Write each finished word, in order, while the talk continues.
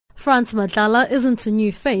Frans Matlala isn't a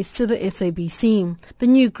new face to the SABC. The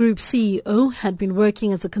new group CEO had been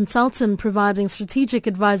working as a consultant providing strategic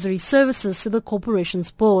advisory services to the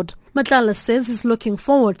corporation's board. Matlala says he's looking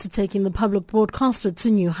forward to taking the public broadcaster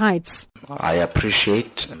to new heights. I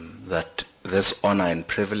appreciate that this honor and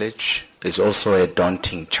privilege is also a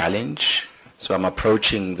daunting challenge. So I'm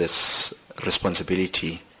approaching this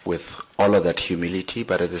responsibility with all of that humility,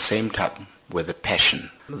 but at the same time with the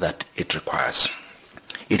passion that it requires.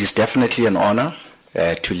 It is definitely an honor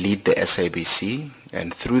to lead the SABC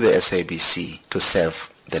and through the SABC to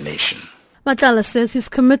serve the nation. Matlala says he's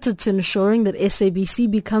committed to ensuring that SABC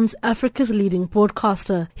becomes Africa's leading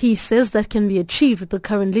broadcaster. He says that can be achieved with the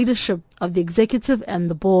current leadership of the executive and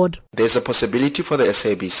the board. There's a possibility for the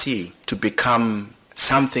SABC to become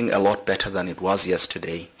something a lot better than it was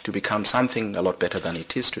yesterday, to become something a lot better than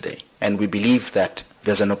it is today. And we believe that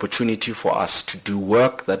there's an opportunity for us to do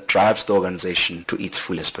work that drives the organization to its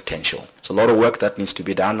fullest potential. There's a lot of work that needs to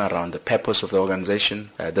be done around the purpose of the organization.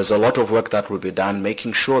 There's a lot of work that will be done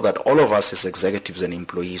making sure that all of us as executives and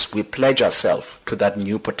employees, we pledge ourselves to that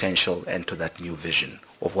new potential and to that new vision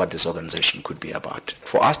of what this organization could be about.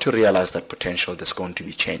 For us to realize that potential, there's going to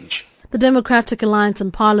be change. The Democratic Alliance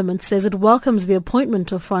in Parliament says it welcomes the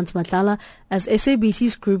appointment of Frans Matlala as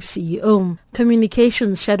SABC's Group CEO.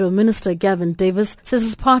 Communications Shadow Minister Gavin Davis says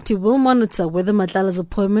his party will monitor whether Matlala's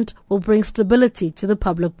appointment will bring stability to the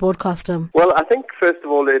public broadcaster. Well, I think first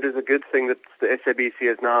of all it is a good thing that the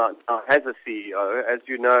SABC now has a CEO. As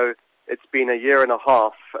you know, it's been a year and a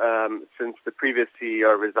half since the previous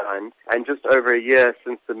CEO resigned, and just over a year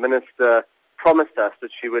since the minister promised us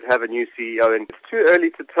that she would have a new CEO, and it's too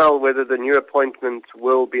early to tell whether the new appointment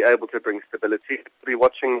will be able to bring stability. We'll be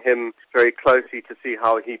watching him very closely to see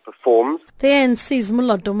how he performs. The ANC's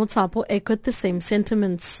Moloto Motsapo echoed the same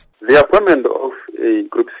sentiments. The appointment of a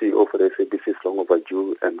group CEO for the SABC is long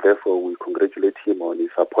overdue, and therefore we congratulate him on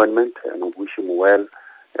his appointment and wish him well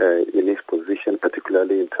in his position,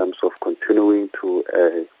 particularly in terms of continuing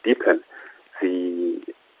to deepen the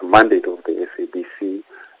mandate of the SABC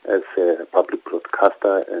as a public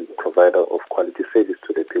broadcaster and provider of quality service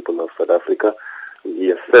to the people of South Africa. He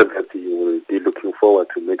has said that he will be looking forward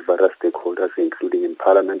to meet various stakeholders, including in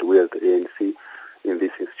Parliament. We as the ANC in this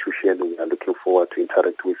institution, we are looking forward to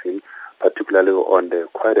interact with him, particularly on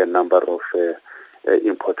quite a number of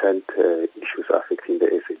important issues affecting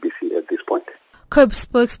the SABC at this point. COPE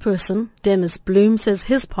spokesperson Dennis Bloom says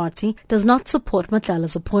his party does not support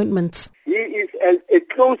Matlala's appointment. He is a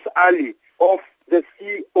close ally of the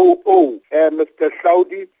COO, Mr.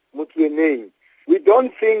 Hlaudi Motsoeneng. We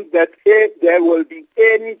don't think that there will be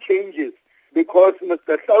any changes because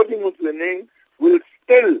Mr. Hlaudi Motsoeneng will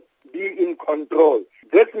still be in control.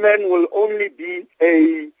 This man will only be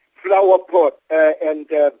a flower pot and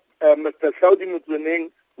Mr. Hlaudi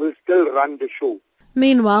Motsoeneng will still run the show.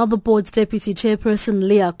 Meanwhile, the board's deputy chairperson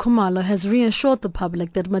Leah Khumalo has reassured the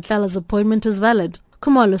public that Matlala's appointment is valid.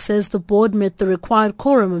 Khumalo says the board met the required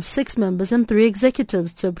quorum of 6 members and 3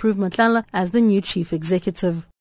 executives to approve Matlala as the new chief executive.